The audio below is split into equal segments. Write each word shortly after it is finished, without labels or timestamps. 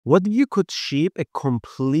What if you could ship a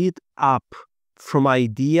complete app from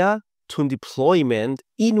idea to deployment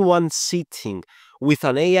in one sitting with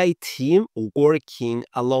an AI team working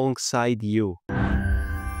alongside you?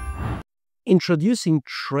 Introducing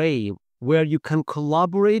TRAE, where you can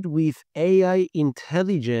collaborate with AI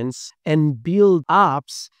intelligence and build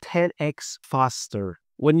apps 10x faster.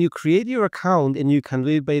 When you create your account, and you can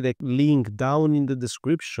read by the link down in the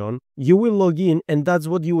description, you will log in and that's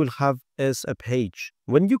what you will have as a page.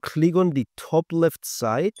 When you click on the top left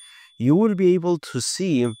side, you will be able to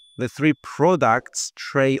see the 3 products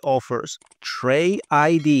TRAE offers: TRAE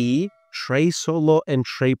IDE, TRAE Solo, and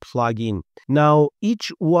TRAE Plugin. Now,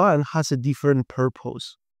 each one has a different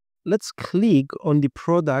purpose. Let's click on the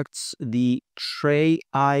products, the TRAE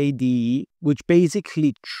IDE, which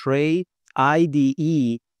basically TRAE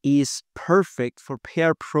IDE is perfect for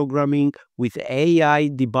pair programming with AI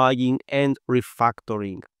debugging and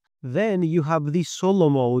refactoring. Then you have the solo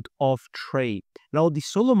mode of TRAE. Now, the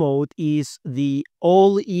solo mode is the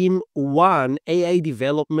all-in-one AI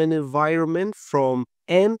development environment from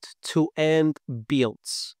end-to-end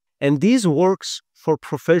builds. And this works for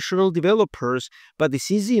professional developers, but it's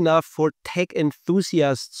easy enough for tech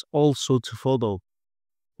enthusiasts also to follow.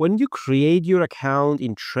 When you create your account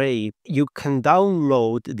in TRAE, you can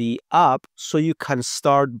download the app so you can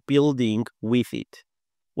start building with it.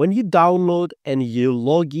 When you download and you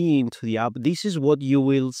log into the app, this is what you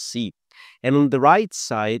will see. And on the right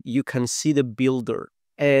side, you can see the builder.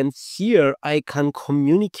 And here I can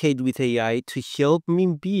communicate with AI to help me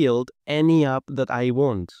build any app that I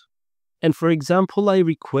want. And for example, I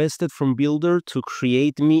requested from Builder to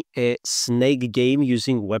create me a snake game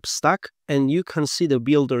using Webstack. And you can see the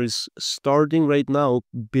Builder is starting right now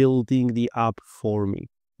building the app for me.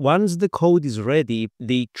 Once the code is ready,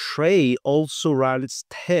 the TRAE also runs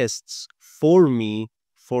tests for me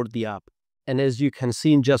for the app. And as you can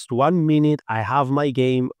see, in just 1 minute, I have my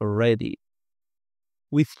game ready.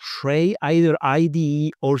 With TRAE, either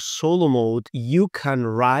IDE or solo mode, you can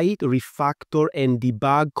write, refactor, and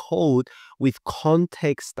debug code with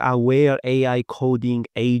context-aware AI coding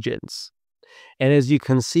agents. And as you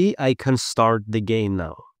can see, I can start the game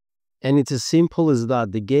now. And it's as simple as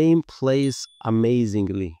that. The game plays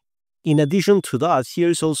amazingly. In addition to that,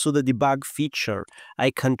 here's also the debug feature. I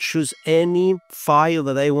can choose any file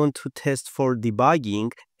that I want to test for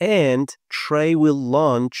debugging, and TRAE will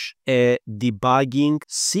launch a debugging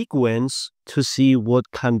sequence to see what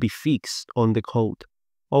can be fixed on the code.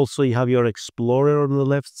 Also, you have your Explorer on the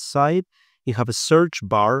left side. You have a search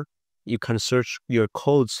bar. You can search your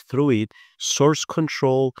codes through it, source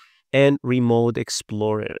control, and remote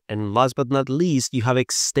explorer. And last but not least, you have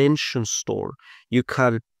extension store. You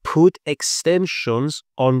can put extensions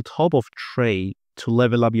on top of TRAE to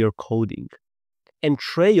level up your coding. And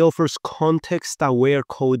TRAE offers context-aware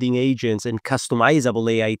coding agents and customizable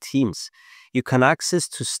AI teams. You can access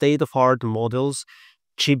to state-of-art models,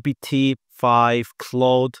 GPT-5,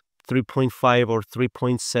 Claude 3.5 or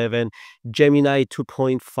 3.7, Gemini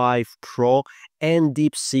 2.5 Pro, and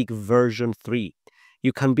DeepSeek version 3.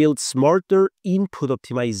 You can build smarter input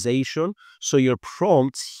optimization so your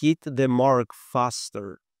prompts hit the mark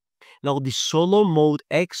faster. Now, the solo mode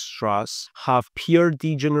extras have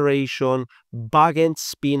PRD generation, backend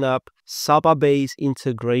spin-up, Saba-based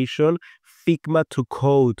integration,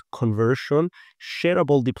 Figma-to-code conversion,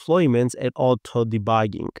 shareable deployments, and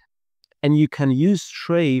auto-debugging. And you can use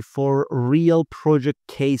TRAE for real project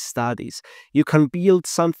case studies. You can build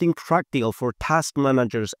something practical for task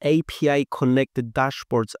managers, API-connected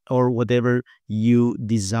dashboards, or whatever you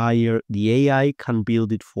desire. The AI can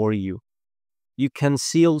build it for you. You can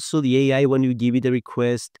see also the AI, when you give it a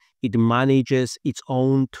request, it manages its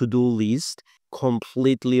own to-do list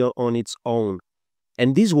completely on its own.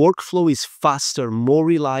 And this workflow is faster, more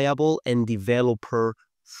reliable, and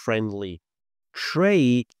developer-friendly.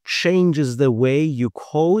 TRAE changes the way you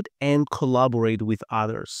code and collaborate with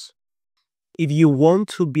others. If you want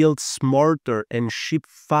to build smarter and ship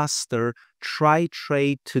faster, try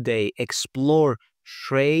TRAE today. Explore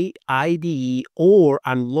TRAE IDE or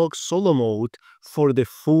unlock solo mode for the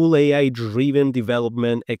full AI-driven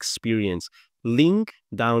development experience. Link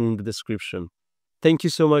down in the description. Thank you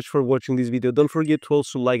so much for watching this video. Don't forget to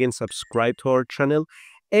also like and subscribe to our channel,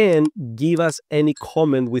 and give us any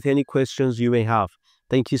comment with any questions you may have.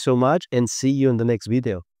 Thank you so much, and see you in the next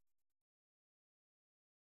video.